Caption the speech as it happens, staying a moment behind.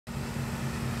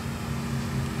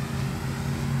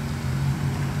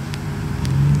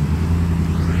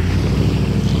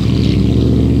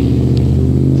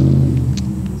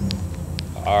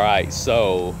Alright,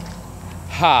 so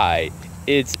hi,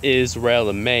 it's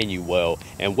Israel Emmanuel,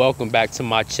 and welcome back to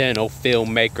my channel,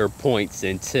 Filmmaker Points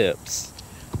and Tips.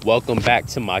 Welcome back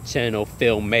to my channel,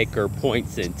 Filmmaker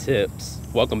Points and Tips.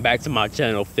 Welcome back to my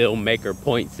channel, Filmmaker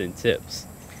Points and Tips.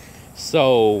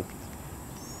 So,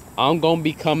 I'm gonna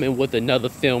be coming with another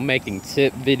filmmaking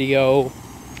tip video.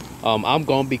 I'm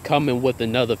gonna be coming with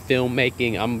another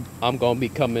filmmaking. I'm gonna be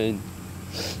coming.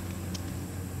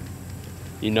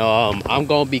 I'm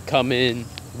gonna be coming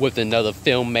with another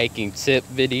filmmaking tip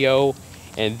video,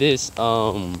 and this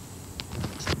filmmaking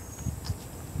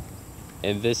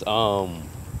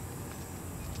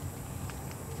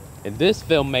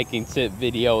tip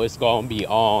video is gonna be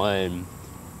on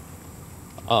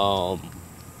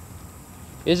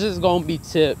it's just gonna be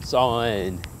tips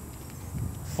on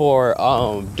for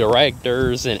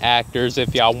directors and actors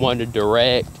if y'all want to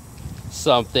direct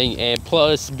something, and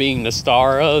plus being the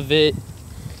star of it,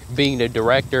 being the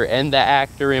director and the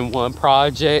actor in one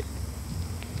project.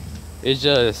 It's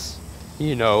just,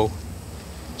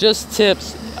 just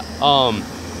tips.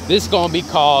 This is gonna be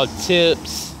called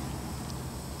tips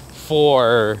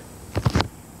for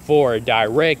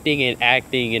directing and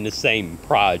acting in the same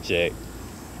project.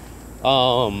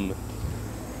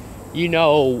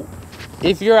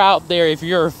 If you're out there, if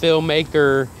you're a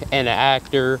filmmaker and an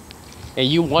actor and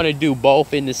you want to do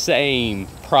both in the same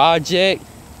project,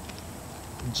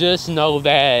 just know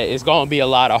that it's going to be a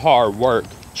lot of hard work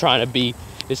trying to be,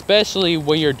 especially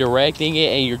when you're directing it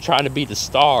and you're trying to be the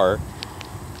star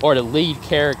or the lead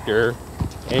character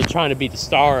and trying to be the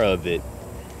star of it.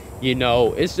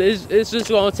 It's just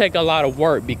going to take a lot of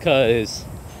work, because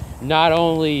not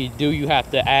only do you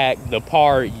have to act the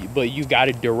part, but you got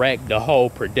to direct the whole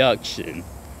production,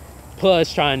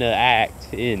 plus trying to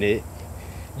act in it.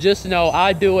 Just know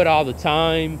I do it all the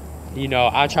time.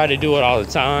 I try to do it all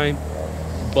the time,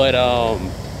 but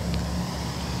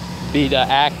be the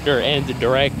actor and the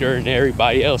director and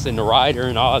everybody else and the writer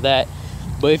and all that.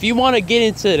 But if you want to get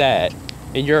into that,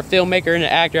 and you're a filmmaker and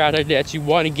an actor out there that you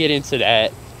want to get into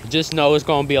that, just know it's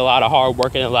going to be a lot of hard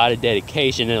work and a lot of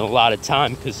dedication and a lot of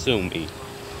time consuming,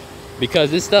 because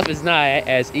this stuff is not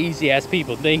as easy as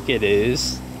people think it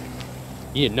is.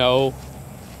 Even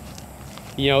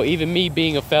me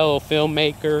being a fellow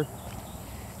filmmaker,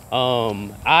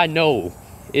 I know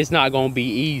it's not going to be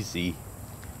easy,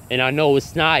 and I know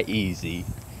it's not easy,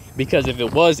 because if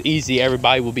it was easy,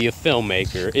 everybody would be a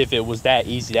filmmaker. If it was that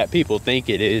easy that people think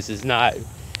it is, it's not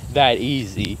that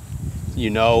easy,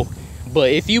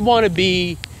 But if you want to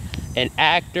be an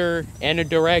actor and a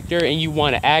director, and you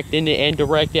want to act in it and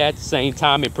direct it at the same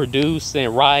time, and produce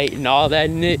and write and all that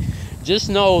in it, just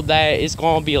know that it's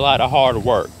going to be a lot of hard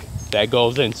work that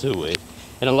goes into it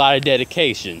and a lot of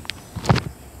dedication.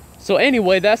 So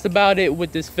anyway, that's about it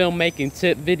with this filmmaking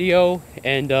tip video,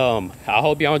 and I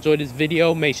hope y'all enjoyed this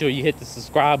video. Make sure you hit the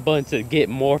subscribe button to get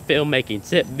more filmmaking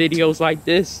tip videos like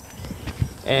this,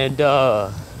 and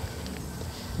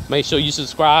make sure you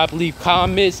subscribe, leave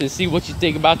comments, and see what you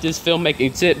think about this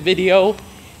filmmaking tip video.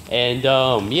 And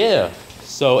yeah,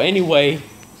 so anyway,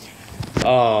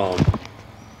 I'm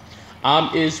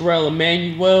Israel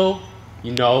Emmanuel.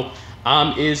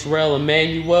 I'm Israel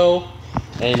Emmanuel,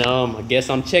 and I guess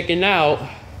I'm checking out.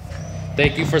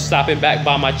 Thank you for stopping back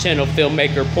by my channel,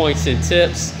 Filmmaker Points and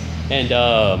Tips. And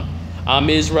I'm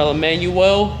Israel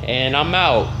Emmanuel, and I'm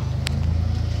out.